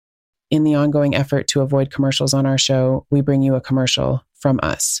In the ongoing effort to avoid commercials on our show, we bring you a commercial from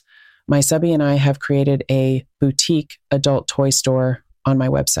us. My subby and I have created a boutique adult toy store on my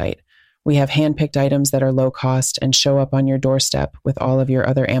website. We have handpicked items that are low cost and show up on your doorstep with all of your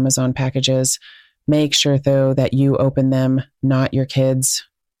other Amazon packages. Make sure, though, that you open them, not your kids.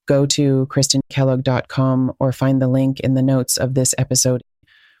 Go to kristenkellogg.com or find the link in the notes of this episode.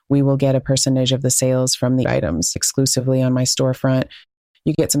 We will get a percentage of the sales from the items exclusively on my storefront.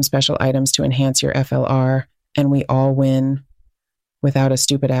 You get some special items to enhance your FLR, and we all win without a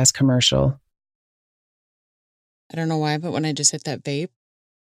stupid-ass commercial. I don't know why, but when I just hit that vape,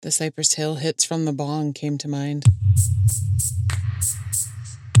 the Cypress Hill Hits from the Bong came to mind.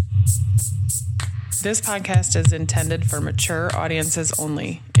 This podcast is intended for mature audiences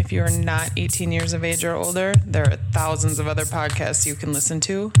only. If you are not 18 years of age or older, there are thousands of other podcasts you can listen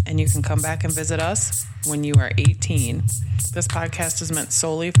to, and you can come back and visit us when you are 18. This podcast is meant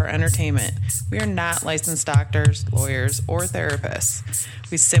solely for entertainment. We are not licensed doctors, lawyers, or therapists.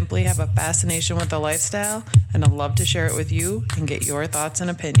 We simply have a fascination with the lifestyle and a love to share it with you and get your thoughts and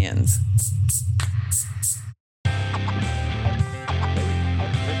opinions.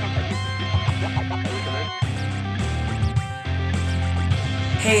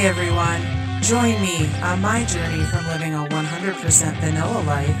 Hey everyone, join me on my journey from living a 100% vanilla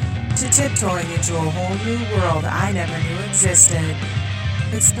life to tiptoeing into a whole new world I never knew existed.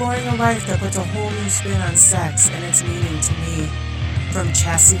 Exploring a life that puts a whole new spin on sex and its meaning to me. From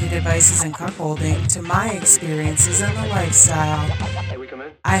chastity devices and cuckolding to my experiences in the lifestyle.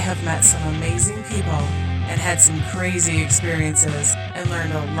 I have met some amazing people and had some crazy experiences and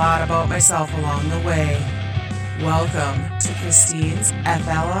learned a lot about myself along the way. Welcome to Christine's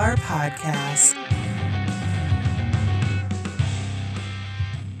FLR Podcast.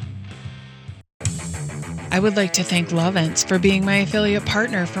 I would like to thank Lovence for being my affiliate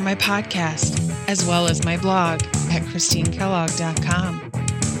partner for my podcast, as well as my blog at KristeneKellogg.com.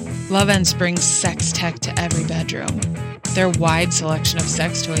 Lovence brings sex tech to every bedroom. Their wide selection of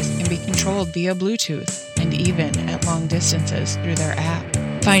sex toys can be controlled via Bluetooth and even at long distances through their app.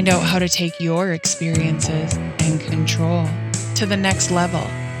 Find out how to take your experiences and control to the next level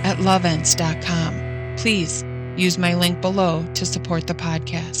at lovence.com. Please use my link below to support the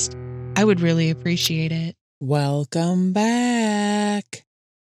podcast. I would really appreciate it. Welcome back.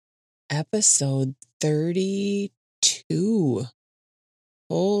 Episode 32.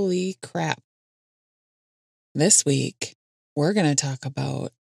 Holy crap. This week, we're going to talk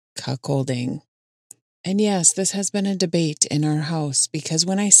about cuckolding. And yes, this has been a debate in our house because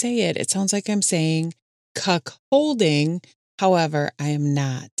when I say it, it sounds like I'm saying cuckolding. However, I am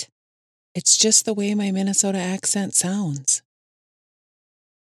not. It's just the way my Minnesota accent sounds.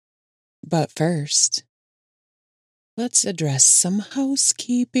 But first, let's address some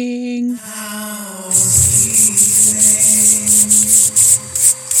housekeeping.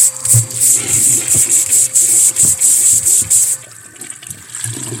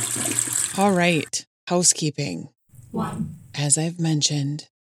 All right. Housekeeping. 1. As I've mentioned,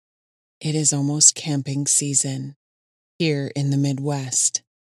 it is almost camping season here in the Midwest.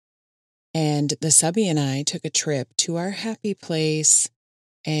 And the subby and I took a trip to our happy place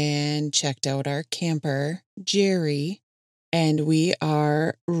and checked out our camper, Jerry. And we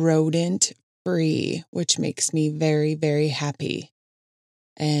are rodent free, which makes me very, very happy.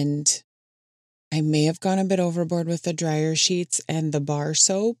 And I may have gone a bit overboard with the dryer sheets and the bar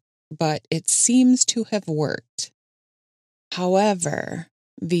soap, but it seems to have worked. However,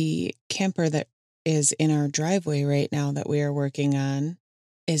 the camper that is in our driveway right now that we are working on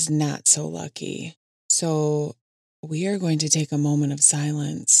is not so lucky. So we are going to take a moment of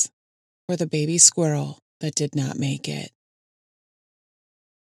silence for the baby squirrel that did not make it.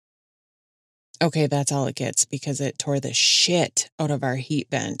 Okay, that's all it gets because it tore the shit out of our heat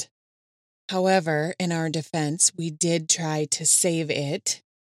vent. However, in our defense, we did try to save it.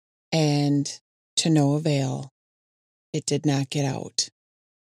 And to no avail, it did not get out.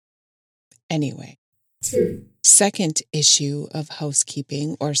 Anyway, second issue of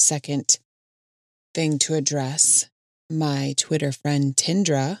housekeeping or second thing to address, my Twitter friend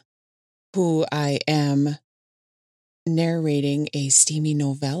Tindra, who I am narrating a steamy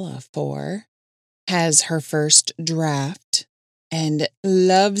novella for, has her first draft and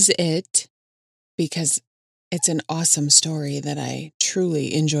loves it because it's an awesome story that I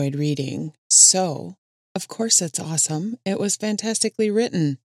truly enjoyed reading. So, of course it's awesome. It was fantastically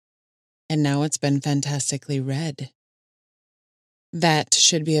written. And now it's been fantastically read. That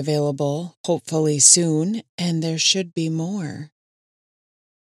should be available hopefully soon, and there should be more.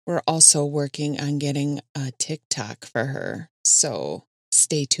 We're also working on getting a TikTok for her. So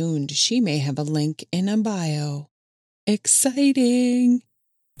Stay tuned. She may have a link in a bio. Exciting!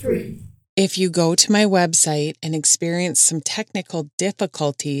 3. If you go to my website and experience some technical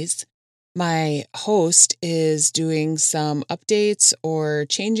difficulties, my host is doing some updates or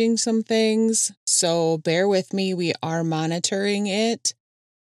changing some things, so bear with me. We are monitoring it.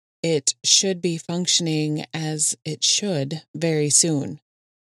 It should be functioning as it should very soon,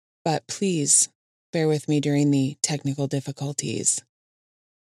 but please bear with me during the technical difficulties.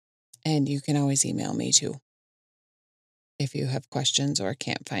 And you can always email me too if you have questions or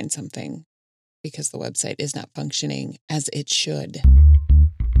can't find something because the website is not functioning as it should.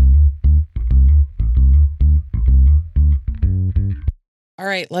 All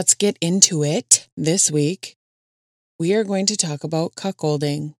right, let's get into it. This week, we are going to talk about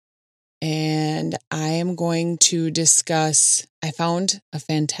cuckolding. And I am going to discuss, I found a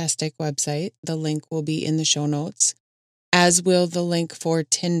fantastic website. The link will be in the show notes, as will the link for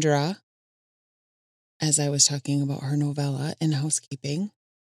Tindra, as I was talking about her novella in housekeeping.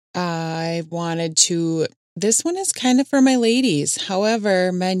 This one is kind of for my ladies.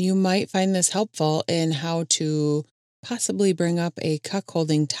 However, men, you might find this helpful in how to possibly bring up a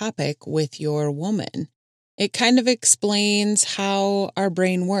cuckolding topic with your woman. It kind of explains how our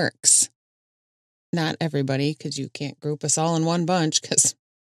brain works. Not everybody, because you can't group us all in one bunch, because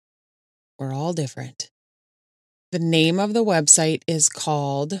we're all different. The name of the website is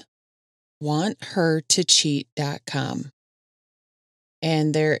called wanthertocheat.com.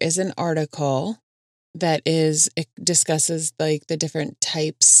 And there is an article that it discusses like the different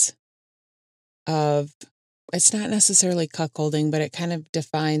types of, it's not necessarily cuckolding, but it kind of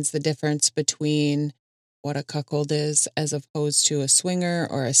defines the difference between what a cuckold is as opposed to a swinger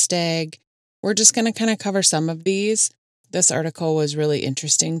or a stag. We're just going to kind of cover some of these. This article was really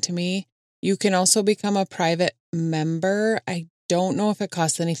interesting to me. You can also become a private member. I don't know if it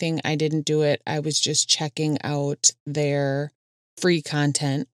costs anything. I didn't do it. I was just checking out their free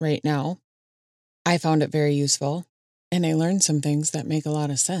content right now. I found it very useful, and I learned some things that make a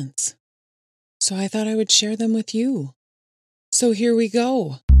lot of sense. So I thought I would share them with you. So here we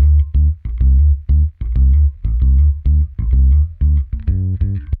go.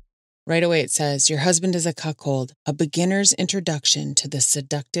 Right away it says, your husband is a cuckold, a beginner's introduction to the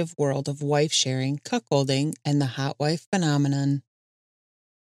seductive world of wife sharing, cuckolding, and the hot wife phenomenon.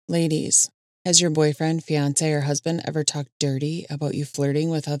 Ladies, has your boyfriend, fiance, or husband ever talked dirty about you flirting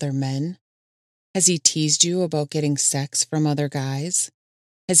with other men? Has he teased you about getting sex from other guys?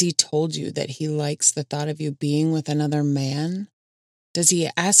 Has he told you that he likes the thought of you being with another man? Does he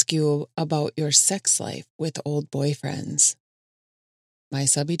ask you about your sex life with old boyfriends? My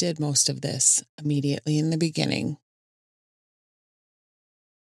subby did most of this immediately in the beginning.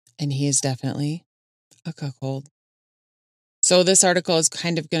 And he is definitely a cuckold. So this article is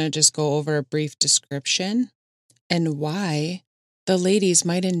kind of going to just go over a brief description and why the ladies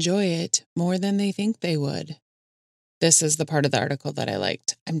might enjoy it more than they think they would. This is the part of the article that I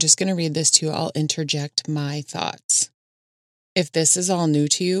liked. I'm just going to read this to you. I'll interject my thoughts. If this is all new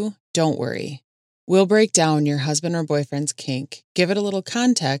to you, don't worry. We'll break down your husband or boyfriend's kink, give it a little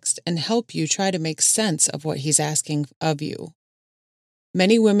context, and help you try to make sense of what he's asking of you.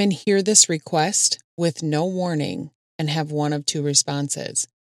 Many women hear this request with no warning and have one of two responses.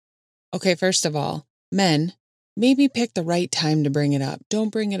 Okay, first of all, men, maybe pick the right time to bring it up.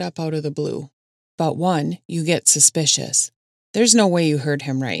 Don't bring it up out of the blue. But one, you get suspicious. There's no way you heard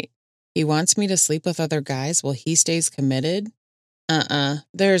him right. He wants me to sleep with other guys while he stays committed?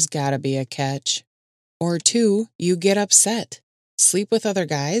 There's gotta be a catch. Or two, you get upset. Sleep with other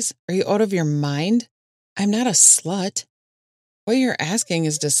guys? Are you out of your mind? I'm not a slut. What you're asking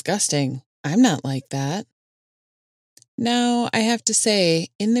is disgusting. I'm not like that. Now, I have to say,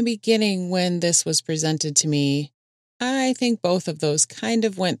 in the beginning when this was presented to me, I think both of those kind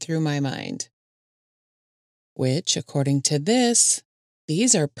of went through my mind. Which, according to this,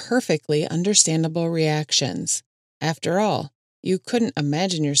 these are perfectly understandable reactions. After all, you couldn't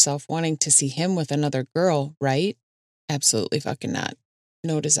imagine yourself wanting to see him with another girl, right? Absolutely fucking not.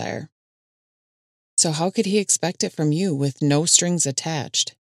 No desire. So how could he expect it from you with no strings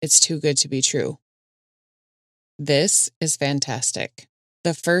attached? It's too good to be true. This is fantastic.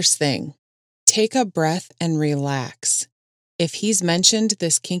 The first thing, take a breath and relax. If he's mentioned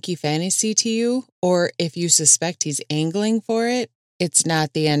this kinky fantasy to you, or if you suspect he's angling for it, it's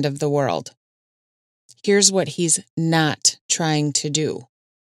not the end of the world. Here's what he's not trying to do.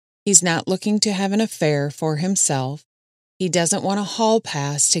 He's not looking to have an affair for himself. He doesn't want a hall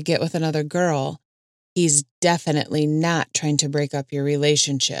pass to get with another girl. He's definitely not trying to break up your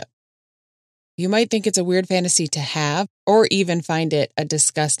relationship. You might think it's a weird fantasy to have or even find it a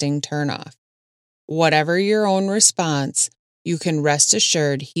disgusting turnoff. Whatever your own response, you can rest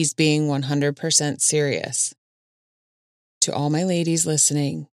assured he's being 100% serious. To all my ladies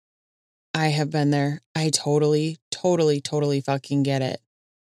listening, I have been there. I totally fucking get it.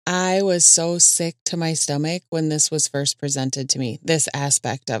 I was so sick to my stomach when this was first presented to me, this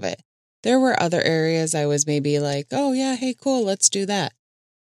aspect of it. There were other areas I was maybe like, oh yeah, hey, cool, let's do that.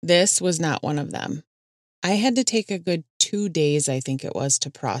 This was not one of them. I had to take a good 2 days, I think it was,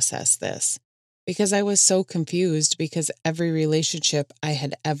 to process this because I was so confused because every relationship I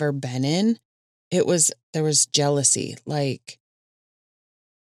had ever been in, there was jealousy. Like,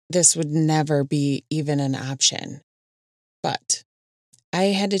 this would never be even an option. But I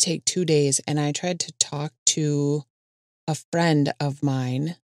had to take 2 days and I tried to talk to a friend of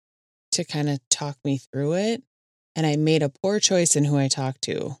mine to kind of talk me through it. And I made a poor choice in who I talked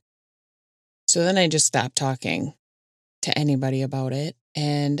to. So then I just stopped talking to anybody about it.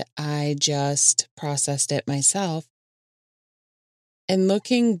 And I just processed it myself. And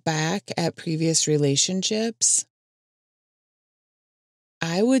looking back at previous relationships,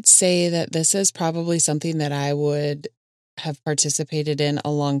 I would say that this is probably something that I would have participated in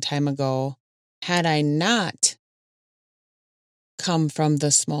a long time ago had I not come from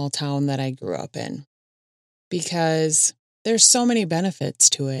the small town that I grew up in. Because there's so many benefits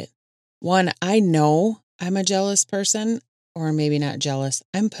to it. One, I know I'm a jealous person, or maybe not jealous.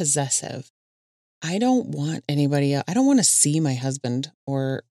 I'm possessive. I don't want anybody else. I don't want to see my husband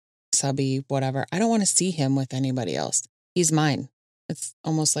or subby, whatever. I don't want to see him with anybody else. He's mine. It's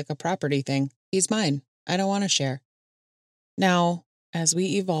almost like a property thing. He's mine. I don't want to share. Now, as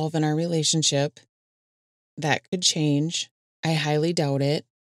we evolve in our relationship, that could change. I highly doubt it.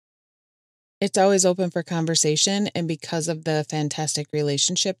 It's always open for conversation, and because of the fantastic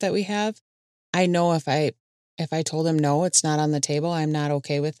relationship that we have, I know if I told him no, it's not on the table, I'm not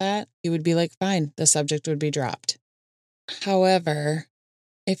okay with that, he would be like, fine, the subject would be dropped. However,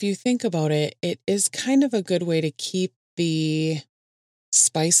 if you think about it, it is kind of a good way to keep the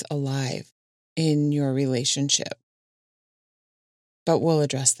spice alive in your relationship. But we'll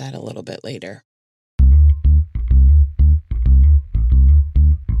address that a little bit later.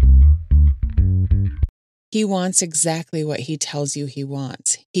 He wants exactly what he tells you he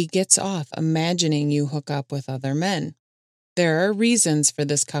wants. He gets off imagining you hook up with other men. There are reasons for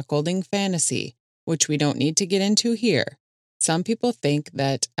this cuckolding fantasy, which we don't need to get into here. Some people think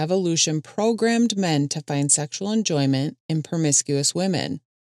that evolution programmed men to find sexual enjoyment in promiscuous women.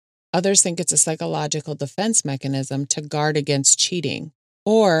 Others think it's a psychological defense mechanism to guard against cheating,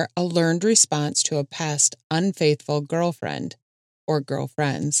 or a learned response to a past unfaithful girlfriend or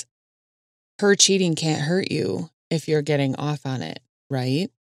girlfriends. Her cheating can't hurt you if you're getting off on it, right?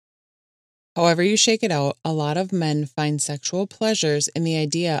 However you shake it out, a lot of men find sexual pleasures in the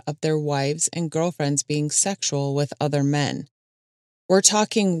idea of their wives and girlfriends being sexual with other men. We're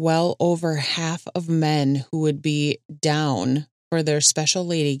talking well over half of men who would be down for their special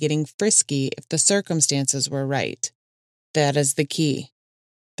lady getting frisky if the circumstances were right. That is the key.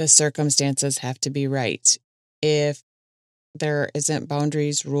 The circumstances have to be right. If there isn't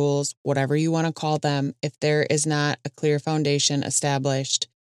boundaries, rules, whatever you want to call them, if there is not a clear foundation established,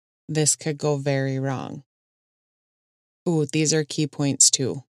 this could go very wrong. Ooh, these are key points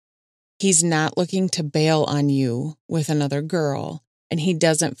too. He's not looking to bail on you with another girl, and he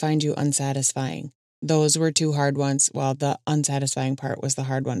doesn't find you unsatisfying. Those were two hard ones. Well, the unsatisfying part was the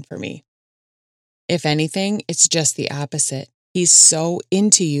hard one for me. If anything, it's just the opposite. He's so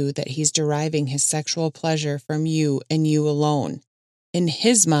into you that he's deriving his sexual pleasure from you and you alone. In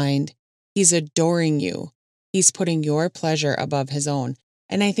his mind, he's adoring you. He's putting your pleasure above his own.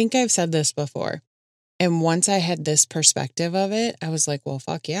 And I think I've said this before. And once I had this perspective of it, I was like, well,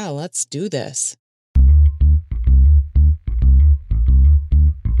 fuck yeah, let's do this.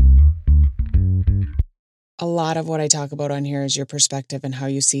 A lot of what I talk about on here is your perspective and how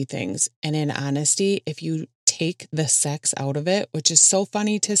you see things. And in honesty, if you take the sex out of it, which is so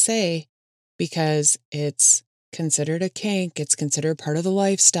funny to say because it's considered a kink, it's considered part of the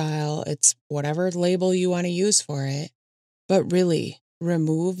lifestyle, it's whatever label you want to use for it. But really,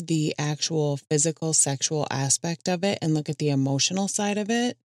 remove the actual physical sexual aspect of it and look at the emotional side of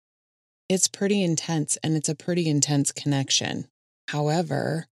it. It's pretty intense, and it's a pretty intense connection.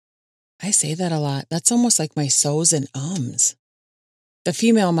 However, I say that a lot. That's almost like my so's and ums. The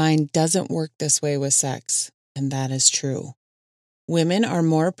female mind doesn't work this way with sex, and that is true. Women are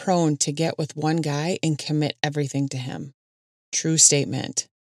more prone to get with one guy and commit everything to him. True statement.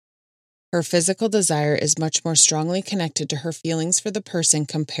 Her physical desire is much more strongly connected to her feelings for the person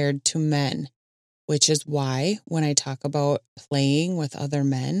compared to men. which is why when I talk about playing with other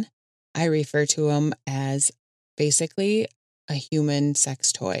men, I refer to them as basically a human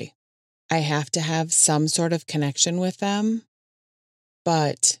sex toy. I have to have some sort of connection with them,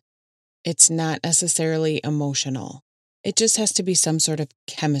 but it's not necessarily emotional. It just has to be some sort of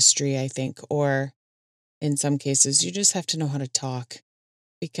chemistry, I think, or in some cases, you just have to know how to talk.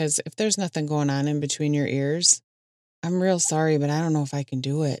 Because if there's nothing going on in between your ears, I'm real sorry, but I don't know if I can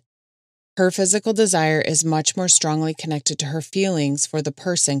do it. Her physical desire is much more strongly connected to her feelings for the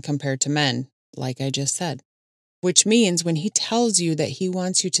person compared to men, like I just said. Which means when he tells you that he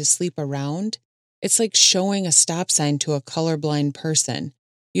wants you to sleep around, it's like showing a stop sign to a colorblind person.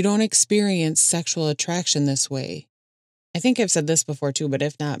 You don't experience sexual attraction this way. I think I've said this before too, but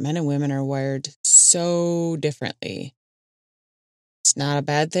if not, men and women are wired so differently. It's not a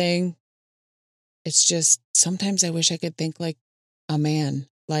bad thing. It's just sometimes I wish I could think like a man.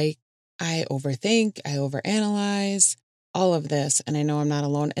 Like I overthink, I overanalyze, all of this, and I know I'm not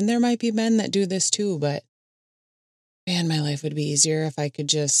alone. And there might be men that do this too, but man, my life would be easier if I could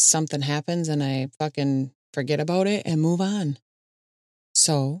just, something happens and I fucking forget about it and move on.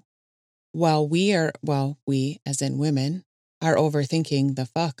 So, while we as in women, are overthinking the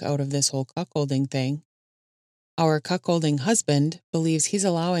fuck out of this whole cuckolding thing, our cuckolding husband believes he's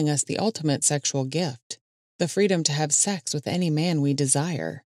allowing us the ultimate sexual gift, the freedom to have sex with any man we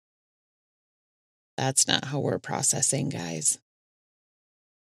desire. That's not how we're processing, guys.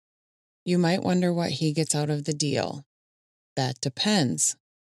 You might wonder what he gets out of the deal. That depends.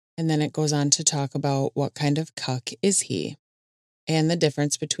 And then it goes on to talk about what kind of cuck is he, and the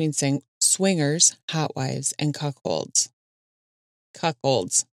difference between swingers, hot wives, and cuckolds.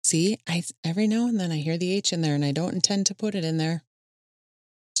 Cuckolds. See, every now and then I hear the H in there and I don't intend to put it in there.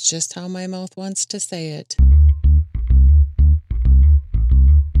 It's just how my mouth wants to say it.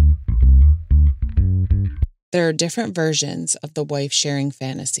 There are different versions of the wife sharing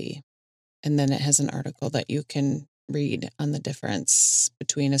fantasy, and then it has an article that you can read on the difference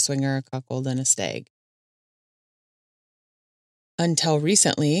between a swinger, a cuckold, and a stag. Until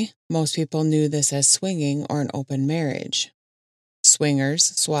recently, most people knew this as swinging or an open marriage. Swingers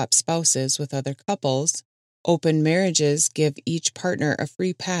swap spouses with other couples. Open marriages give each partner a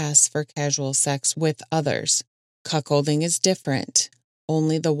free pass for casual sex with others. Cuckolding is different.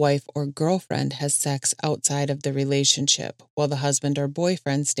 Only the wife or girlfriend has sex outside of the relationship, while the husband or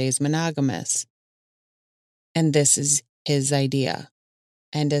boyfriend stays monogamous. And this is his idea.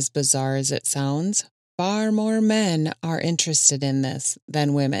 And as bizarre as it sounds, far more men are interested in this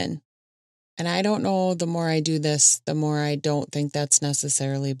than women. And I don't know, the more I do this, the more I don't think that's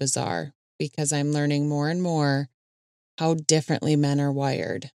necessarily bizarre, because I'm learning more and more how differently men are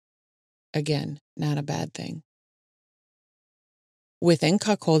wired. Again, not a bad thing. Within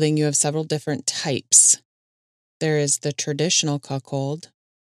cuckolding, you have several different types. There is the traditional cuckold,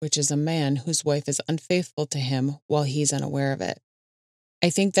 which is a man whose wife is unfaithful to him while he's unaware of it. I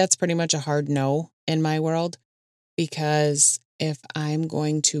think that's pretty much a hard no in my world, because if I'm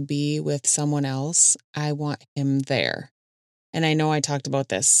going to be with someone else, I want him there. And I know I talked about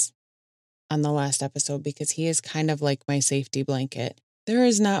this on the last episode because he is kind of like my safety blanket. There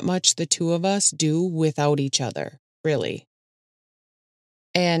is not much the two of us do without each other, really.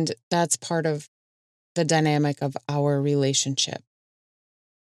 And that's part of the dynamic of our relationship.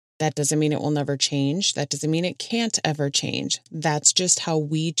 That doesn't mean it will never change. That doesn't mean it can't ever change. That's just how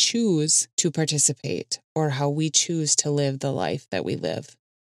we choose to participate or how we choose to live the life that we live.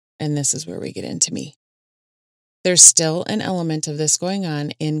 And this is where we get into me. There's still an element of this going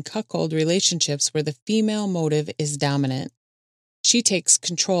on in cuckold relationships where the female motive is dominant. She takes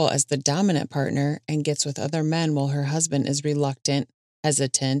control as the dominant partner and gets with other men while her husband is reluctant,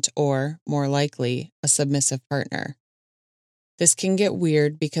 hesitant, or, more likely, a submissive partner. This can get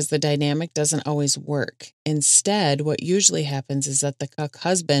weird because the dynamic doesn't always work. Instead, what usually happens is that the cuck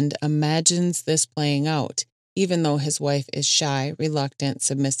husband imagines this playing out, even though his wife is shy, reluctant,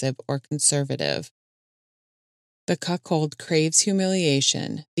 submissive, or conservative. The cuckold craves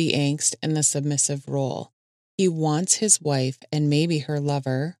humiliation, the angst, and the submissive role. He wants his wife and maybe her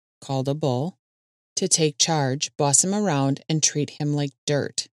lover, called a bull, to take charge, boss him around, and treat him like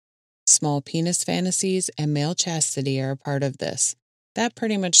dirt. Small penis fantasies and male chastity are a part of this. That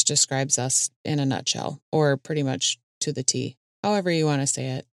pretty much describes us in a nutshell, or pretty much to the T. However you want to say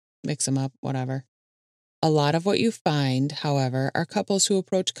it, mix them up, whatever. A lot of what you find, however, are couples who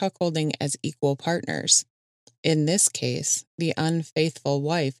approach cuckolding as equal partners. In this case, the unfaithful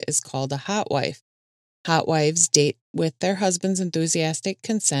wife is called a hot wife. Hot wives date with their husband's enthusiastic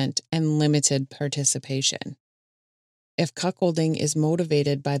consent and limited participation. If cuckolding is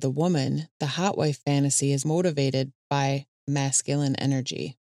motivated by the woman, the hot wife fantasy is motivated by masculine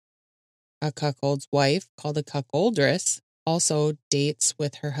energy. A cuckold's wife, called a cuckoldress, also dates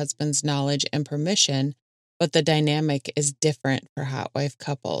with her husband's knowledge and permission, but the dynamic is different for hot wife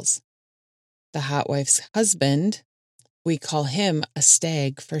couples. The hot wife's husband, we call him a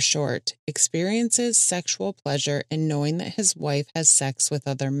stag for short, experiences sexual pleasure in knowing that his wife has sex with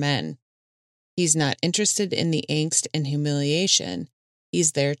other men. He's not interested in the angst and humiliation.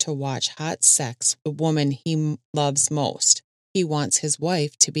 He's there to watch hot sex with the woman he loves most. He wants his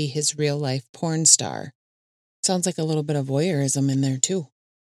wife to be his real-life porn star. Sounds like a little bit of voyeurism in there, too.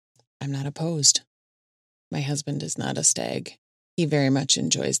 I'm not opposed. My husband is not a stag. He very much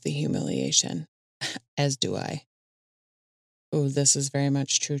enjoys the humiliation, as do I. Oh, this is very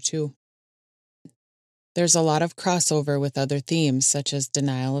much true, too. There's a lot of crossover with other themes, such as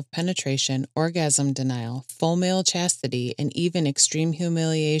denial of penetration, orgasm denial, full male chastity, and even extreme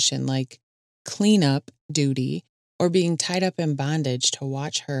humiliation like cleanup duty or being tied up in bondage to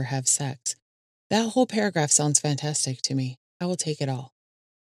watch her have sex. That whole paragraph sounds fantastic to me. I will take it all.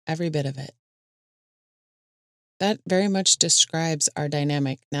 Every bit of it. That very much describes our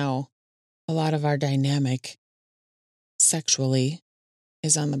dynamic now. A lot of our dynamic sexually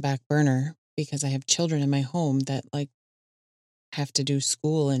is on the back burner because I have children in my home that have to do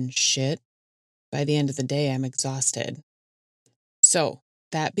school and shit. By the end of the day, I'm exhausted. So,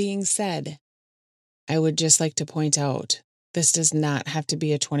 that being said, I would just like to point out, this does not have to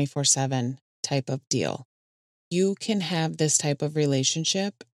be a 24/7 type of deal. You can have this type of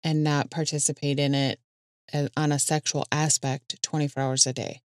relationship and not participate in it on a sexual aspect 24 hours a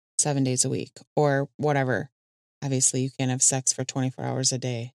day, 7 days a week, or whatever. Obviously, you can't have sex for 24 hours a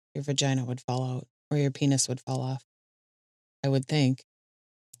day. Your vagina would fall out or your penis would fall off. I would think.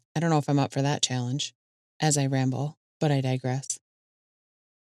 I don't know if I'm up for that challenge as I ramble, but I digress.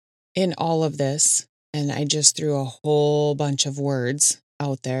 In all of this, and I just threw a whole bunch of words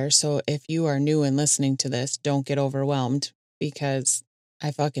out there, so if you are new and listening to this, don't get overwhelmed because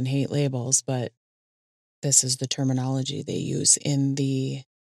I fucking hate labels, but this is the terminology they use in the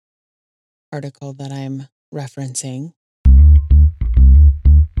article that I'm referencing.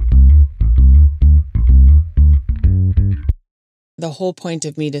 The whole point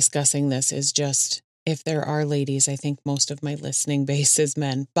of me discussing this is just, if there are ladies, I think most of my listening base is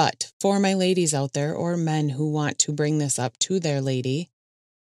men, but for my ladies out there or men who want to bring this up to their lady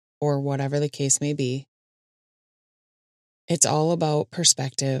or whatever the case may be, it's all about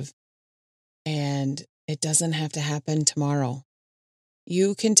perspective and it doesn't have to happen tomorrow.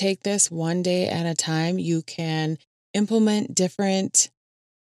 You can take this one day at a time. You can implement different,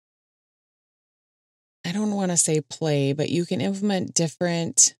 I don't want to say play, but you can implement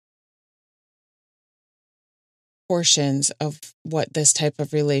different portions of what this type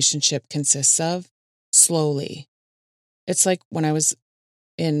of relationship consists of slowly. It's like when I was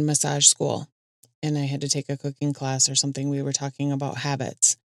in massage school and I had to take a cooking class or something, we were talking about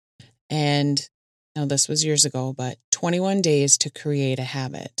habits. And now this was years ago, but 21 days to create a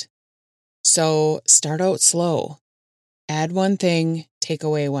habit. So start out slow. Add one thing, take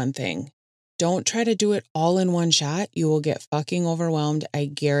away one thing. Don't try to do it all in one shot. You will get fucking overwhelmed. I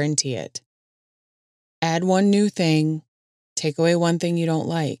guarantee it. Add one new thing, take away one thing you don't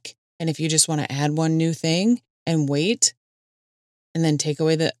like. And if you just want to add one new thing and wait, and then take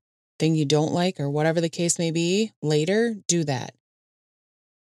away the thing you don't like or whatever the case may be later, do that.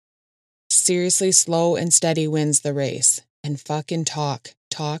 Seriously, slow and steady wins the race. And fucking talk.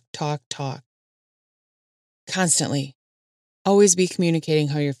 Constantly. Always be communicating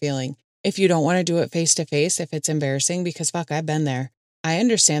how you're feeling. If you don't want to do it face to face, if it's embarrassing, because fuck, I've been there. I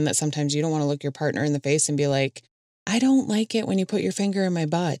understand that sometimes you don't want to look your partner in the face and be like, I don't like it when you put your finger in my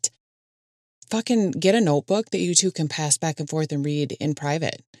butt. Fucking get a notebook that you two can pass back and forth and read in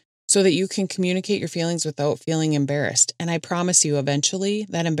private so that you can communicate your feelings without feeling embarrassed. And I promise you, eventually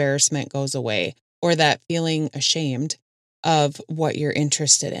that embarrassment goes away or that feeling ashamed of what you're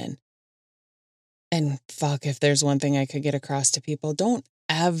interested in. And fuck, if there's one thing I could get across to people, don't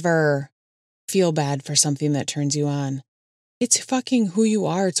ever feel bad for something that turns you on. It's fucking who you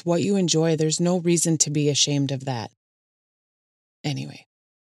are. It's what you enjoy. There's no reason to be ashamed of that. Anyway,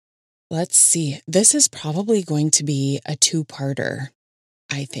 let's see. This is probably going to be a two-parter,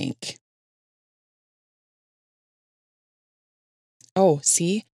 I think. Oh,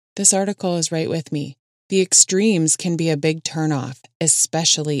 see? This article is right with me. The extremes can be a big turnoff,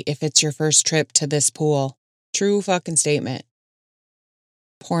 especially if it's your first trip to this pool. True fucking statement.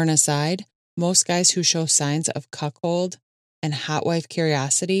 Porn aside, most guys who show signs of cuckold and hot wife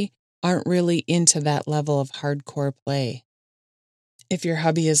curiosity aren't really into that level of hardcore play. If your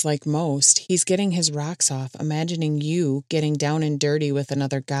hubby is like most, he's getting his rocks off, imagining you getting down and dirty with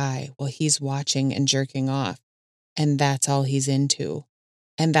another guy while he's watching and jerking off. And that's all he's into.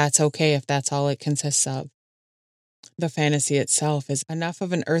 And that's okay if that's all it consists of. The fantasy itself is enough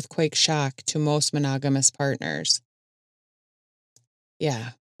of an earthquake shock to most monogamous partners.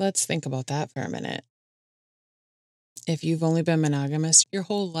 Yeah, let's think about that for a minute. If you've only been monogamous your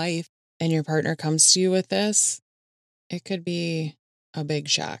whole life and your partner comes to you with this, it could be a big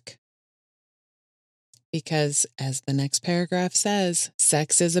shock. Because, as the next paragraph says,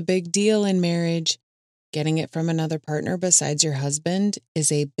 sex is a big deal in marriage. Getting it from another partner besides your husband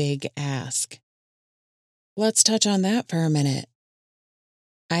is a big ask. Let's touch on that for a minute.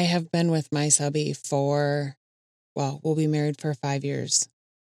 I have been with my subby we'll be married for 5 years.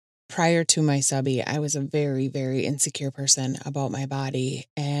 Prior to my subby, I was a very, very insecure person about my body,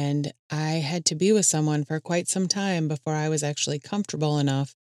 and I had to be with someone for quite some time before I was actually comfortable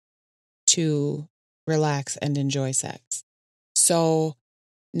enough to relax and enjoy sex. So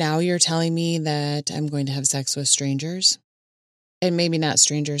now you're telling me that I'm going to have sex with strangers? And maybe not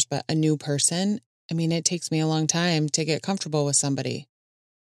strangers, but a new person? I mean, it takes me a long time to get comfortable with somebody.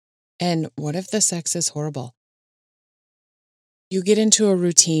 And what if the sex is horrible? You get into a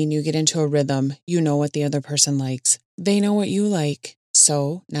routine, you get into a rhythm, you know what the other person likes. They know what you like.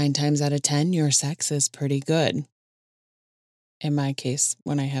 So 9 times out of 10, your sex is pretty good. In my case,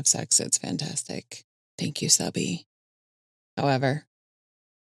 when I have sex, it's fantastic. Thank you, subby. However,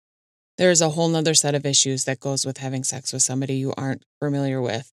 there's a whole nother set of issues that goes with having sex with somebody you aren't familiar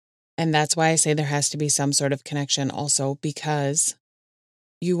with. And that's why I say there has to be some sort of connection also, because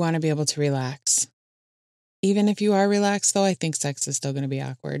you want to be able to relax. Even if you are relaxed, though, I think sex is still going to be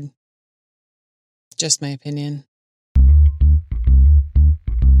awkward. Just my opinion.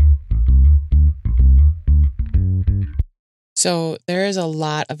 So there is a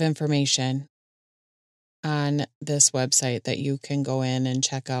lot of information on this website that you can go in and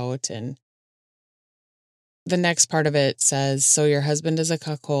check out. And the next part of it says, so your husband is a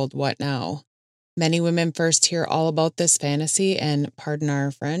cuckold, what now? Many women first hear all about this fantasy and, pardon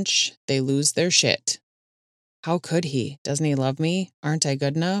our French, they lose their shit. How could he? Doesn't he love me? Aren't I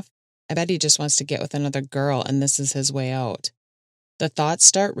good enough? I bet he just wants to get with another girl and this is his way out. The thoughts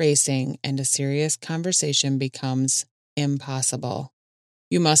start racing and a serious conversation becomes impossible.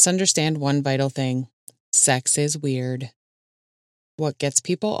 You must understand one vital thing. Sex is weird. What gets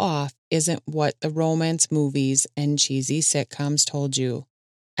people off isn't what the romance movies and cheesy sitcoms told you.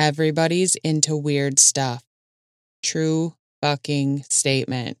 Everybody's into weird stuff. True fucking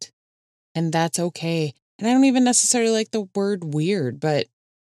statement. And that's okay. And I don't even necessarily like the word weird, but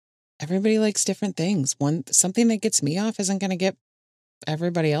everybody likes different things. Something that gets me off isn't going to get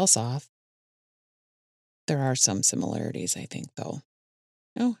everybody else off. There are some similarities, I think, though.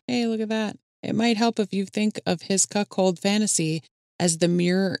 Oh, hey, look at that. It might help if you think of his cuckold fantasy as the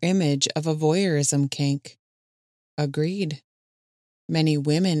mirror image of a voyeurism kink. Agreed. Many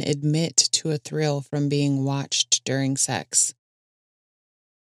women admit to a thrill from being watched during sex.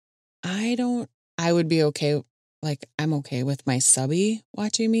 I would be okay, I'm okay with my subby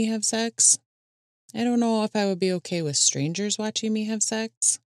watching me have sex. I don't know if I would be okay with strangers watching me have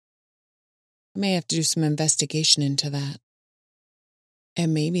sex. I may have to do some investigation into that.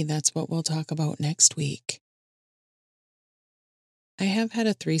 And maybe that's what we'll talk about next week. I have had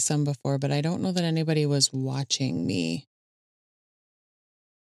a threesome before, but I don't know that anybody was watching me.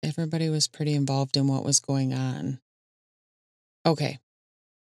 Everybody was pretty involved in what was going on. Okay.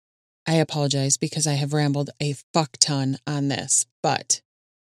 I apologize because I have rambled a fuck ton on this, but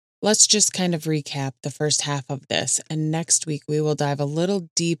let's just kind of recap the first half of this. And next week we will dive a little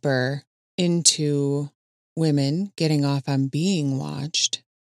deeper into women getting off on being watched,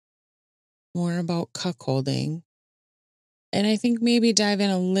 more about cuckolding, and I think maybe dive in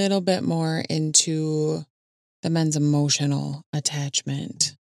a little bit more into the men's emotional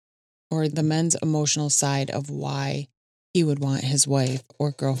attachment or the men's emotional side of why he would want his wife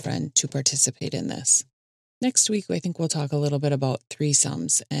or girlfriend to participate in this. Next week, I think we'll talk a little bit about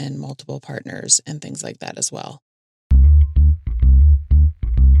threesomes and multiple partners and things like that as well.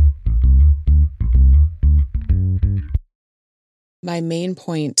 My main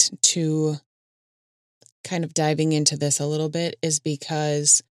point to kind of diving into this a little bit is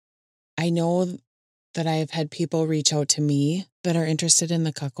because I know that I have had people reach out to me that are interested in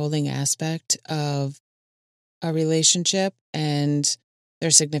the cuckolding aspect of a relationship, and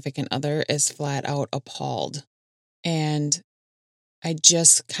their significant other is flat out appalled. And I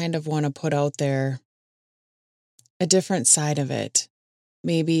just kind of want to put out there a different side of it.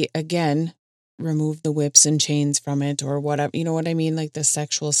 maybe, again, remove the whips and chains from it or whatever. You know what I mean? Like the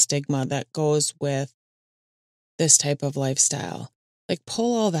sexual stigma that goes with this type of lifestyle. Like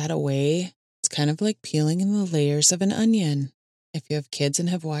pull all that away. It's kind of like peeling in the layers of an onion. If you have kids and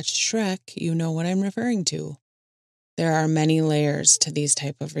have watched Shrek, you know what I'm referring to. There are many layers to these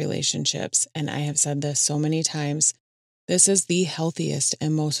type of relationships, and I have said this so many times. This is the healthiest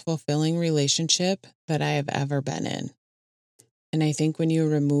and most fulfilling relationship that I have ever been in. And I think when you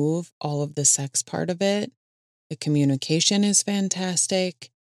remove all of the sex part of it, the communication is fantastic.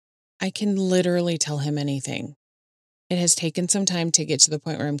 I can literally tell him anything. It has taken some time to get to the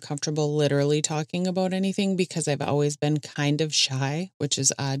point where I'm comfortable literally talking about anything because I've always been kind of shy, which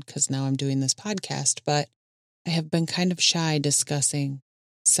is odd because now I'm doing this podcast, but I have been kind of shy discussing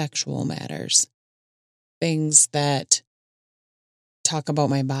sexual matters, things that talk about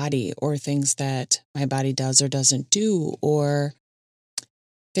my body or things that my body does or doesn't do, or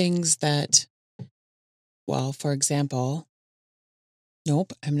things that, well, for example,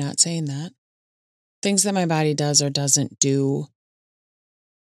 nope, I'm not saying that. Things that my body does or doesn't do,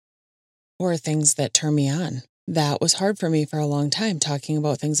 or things that turn me on. That was hard for me for a long time, talking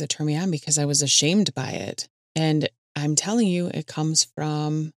about things that turn me on because I was ashamed by it. And I'm telling you, it comes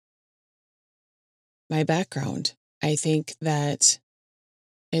from my background. I think that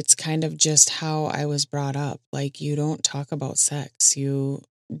it's kind of just how I was brought up. Like, you don't talk about sex. You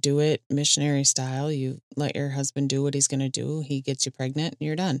do it missionary style. You let your husband do what he's going to do. He gets you pregnant and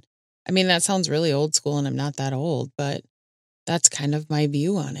you're done. I mean, that sounds really old school and I'm not that old, but that's kind of my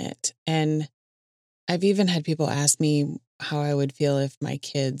view on it. And I've even had people ask me how I would feel if my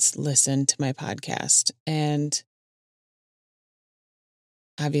kids listened to my podcast. And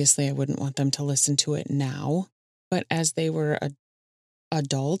obviously I wouldn't want them to listen to it now, but as they were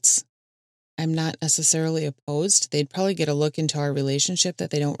adults, I'm not necessarily opposed. They'd probably get a look into our relationship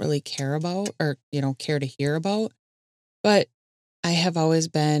that they don't really care about or, care to hear about. But I have always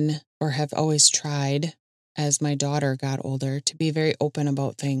been, or have always tried, as my daughter got older, to be very open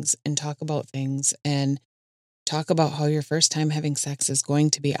about things and talk about things and talk about how your first time having sex is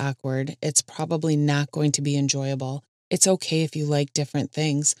going to be awkward. It's probably not going to be enjoyable. It's okay if you like different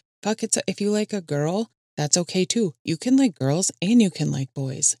things. If you like a girl, that's okay too. You can like girls and you can like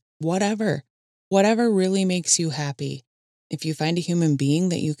boys. Whatever really makes you happy. If you find a human being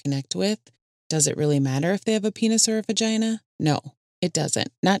that you connect with, does it really matter if they have a penis or a vagina? No, it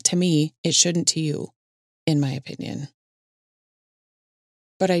doesn't. Not to me. It shouldn't to you, in my opinion.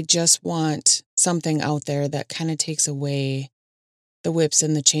 But I just want something out there that kind of takes away the whips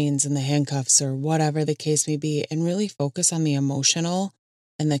and the chains and the handcuffs or whatever the case may be, and really focus on the emotional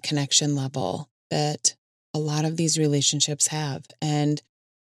and the connection level that a lot of these relationships have, and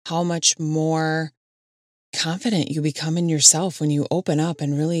how much more confident you become in yourself when you open up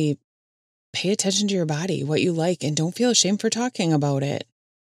and really pay attention to your body, what you like, and don't feel ashamed for talking about it.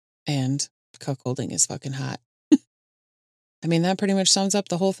 And cuckolding is fucking hot. I mean, that pretty much sums up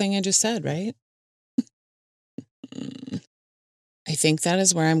the whole thing I just said, right? I think that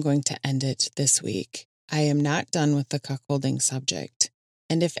is where I'm going to end it this week. I am not done with the cuckolding subject.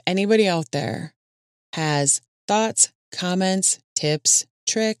 And if anybody out there has thoughts, comments, tips,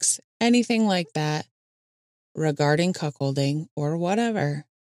 tricks, anything like that regarding cuckolding or whatever,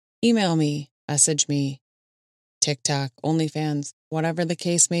 email me, message me, TikTok, OnlyFans, whatever the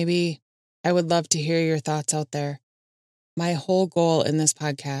case may be. I would love to hear your thoughts out there. My whole goal in this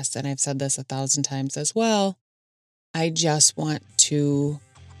podcast, and I've said this 1,000 times as well, I just want to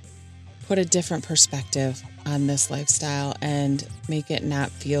put a different perspective on this lifestyle and make it not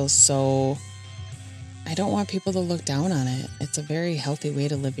feel so... I don't want people to look down on it. It's a very healthy way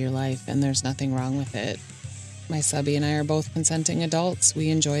to live your life, and there's nothing wrong with it. My subby and I are both consenting adults. We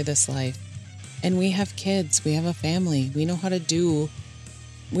enjoy this life. And we have kids. We have a family. We know how to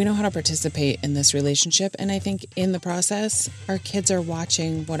participate in this relationship. And I think in the process, our kids are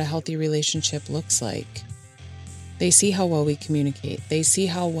watching what a healthy relationship looks like. They see how well we communicate. They see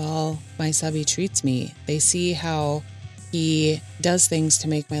how well my subby treats me. They see how he does things to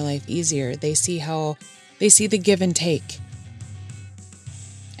make my life easier. They see the give and take.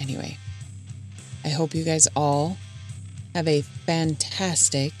 Anyway, I hope you guys all have a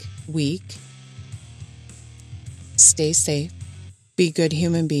fantastic week. Stay safe, be good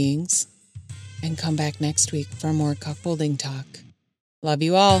human beings, and come back next week for more cuckolding talk. Love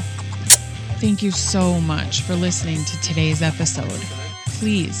you all. Thank you so much for listening to today's episode.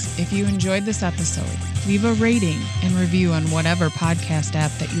 Please, if you enjoyed this episode, leave a rating and review on whatever podcast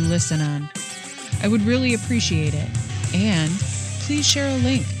app that you listen on. I would really appreciate it. And please share a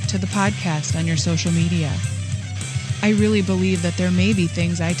link to the podcast on your social media. I really believe that there may be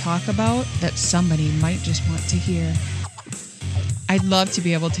things I talk about that somebody might just want to hear. I'd love to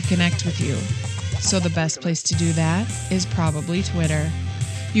be able to connect with you, so the best place to do that is probably Twitter.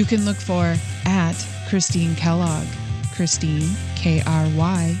 You can look for @Christine Kellogg, Christine,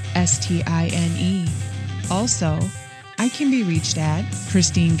 KRYSTINE. Also, I can be reached at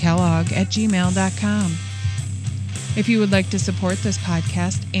christinekellogg@gmail.com. If you would like to support this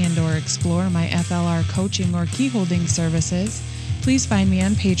podcast and or explore my FLR coaching or keyholding services, please find me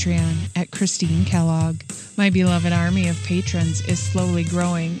on Patreon at Christine Kellogg. My beloved army of patrons is slowly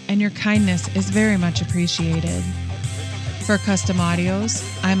growing, and your kindness is very much appreciated. For custom audios,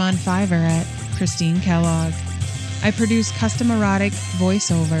 I'm on Fiverr at Christine Kellogg. I produce custom erotic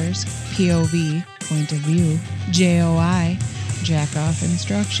voiceovers, POV, point of view, JOI, jack off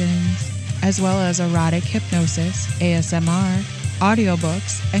instructions, as well as erotic hypnosis, ASMR,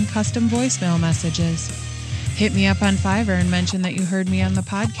 audiobooks, and custom voicemail messages. Hit me up on Fiverr and mention that you heard me on the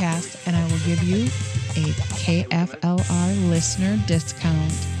podcast, and I will give you a KFLR listener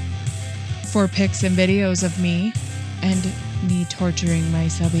discount. For pics and videos of me and me torturing my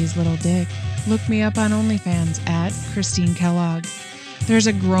subby's little dick, look me up on OnlyFans at Christine Kellogg. There's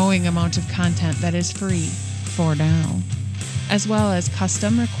a growing amount of content that is free for now, as well as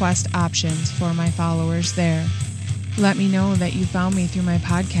custom request options for my followers there. Let me know that you found me through my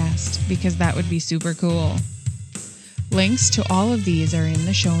podcast, because that would be super cool. Links to all of these are in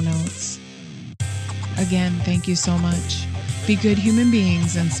the show notes. Again, thank you so much. Be good human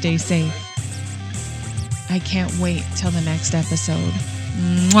beings and stay safe. I can't wait till the next episode.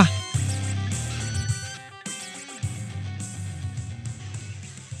 Mwah!